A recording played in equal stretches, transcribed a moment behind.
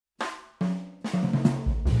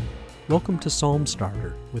Welcome to Psalm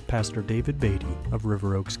Starter with Pastor David Beatty of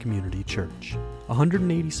River Oaks Community Church.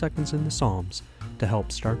 180 seconds in the Psalms to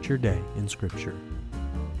help start your day in Scripture.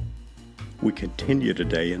 We continue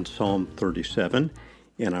today in Psalm 37,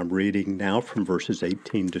 and I'm reading now from verses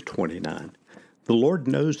 18 to 29. The Lord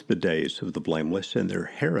knows the days of the blameless, and their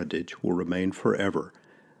heritage will remain forever.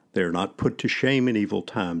 They are not put to shame in evil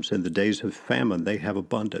times. In the days of famine they have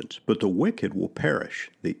abundance, but the wicked will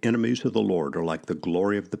perish. The enemies of the Lord are like the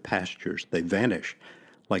glory of the pastures. They vanish.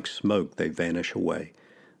 Like smoke they vanish away.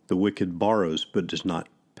 The wicked borrows but does not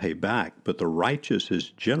pay back, but the righteous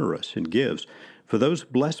is generous and gives. For those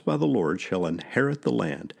blessed by the Lord shall inherit the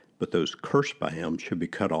land, but those cursed by him shall be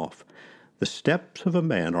cut off. The steps of a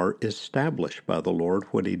man are established by the Lord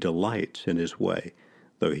when he delights in his way.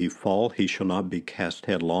 Though he fall, he shall not be cast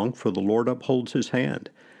headlong, for the Lord upholds his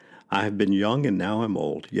hand. I have been young and now am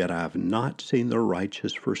old, yet I have not seen the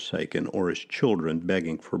righteous forsaken, or his children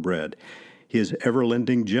begging for bread. He is ever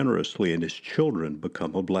lending generously, and his children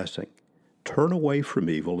become a blessing. Turn away from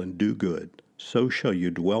evil and do good, so shall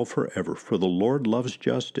you dwell forever. For the Lord loves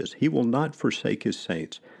justice. He will not forsake his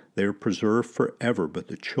saints. They are preserved forever, but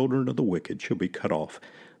the children of the wicked shall be cut off.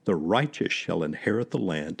 The righteous shall inherit the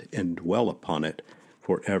land and dwell upon it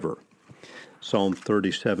forever. Psalm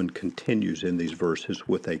 37 continues in these verses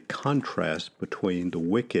with a contrast between the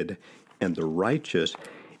wicked and the righteous,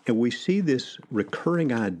 and we see this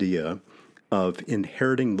recurring idea of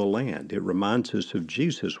inheriting the land. It reminds us of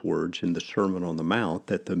Jesus' words in the Sermon on the Mount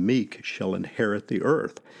that the meek shall inherit the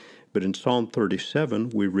earth. But in Psalm 37,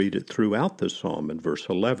 we read it throughout the psalm. In verse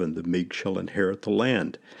 11, the meek shall inherit the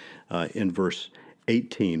land. In verse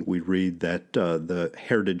 18, we read that the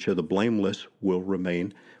heritage of the blameless will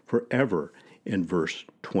remain forever. In verse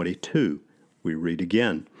 22, we read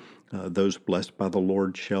again, those blessed by the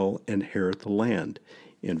Lord shall inherit the land.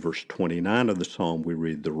 In verse 29 of the psalm, we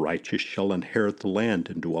read, the righteous shall inherit the land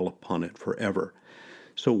and dwell upon it forever.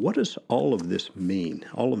 So what does all of this mean?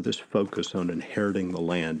 All of this focus on inheriting the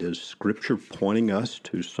land? Is Scripture pointing us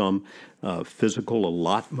to some physical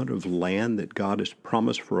allotment of land that God has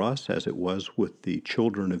promised for us, as it was with the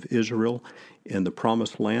children of Israel in the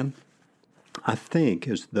Promised Land? I think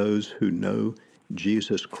as those who know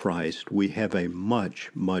Jesus Christ, we have a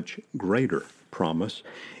much, much greater promise,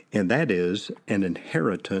 and that is an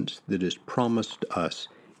inheritance that is promised us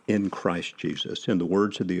in Christ Jesus. In the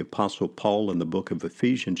words of the Apostle Paul in the book of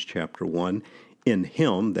Ephesians chapter 1, in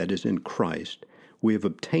him, that is in Christ, we have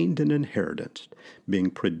obtained an inheritance, being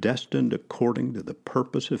predestined according to the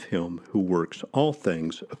purpose of him who works all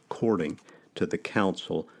things according to the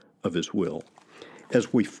counsel of his will.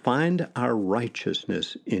 As we find our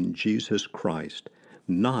righteousness in Jesus Christ,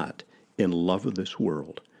 not in love of this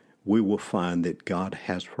world, we will find that God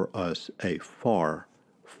has for us a far,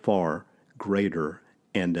 far greater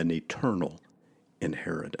and an eternal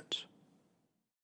inheritance.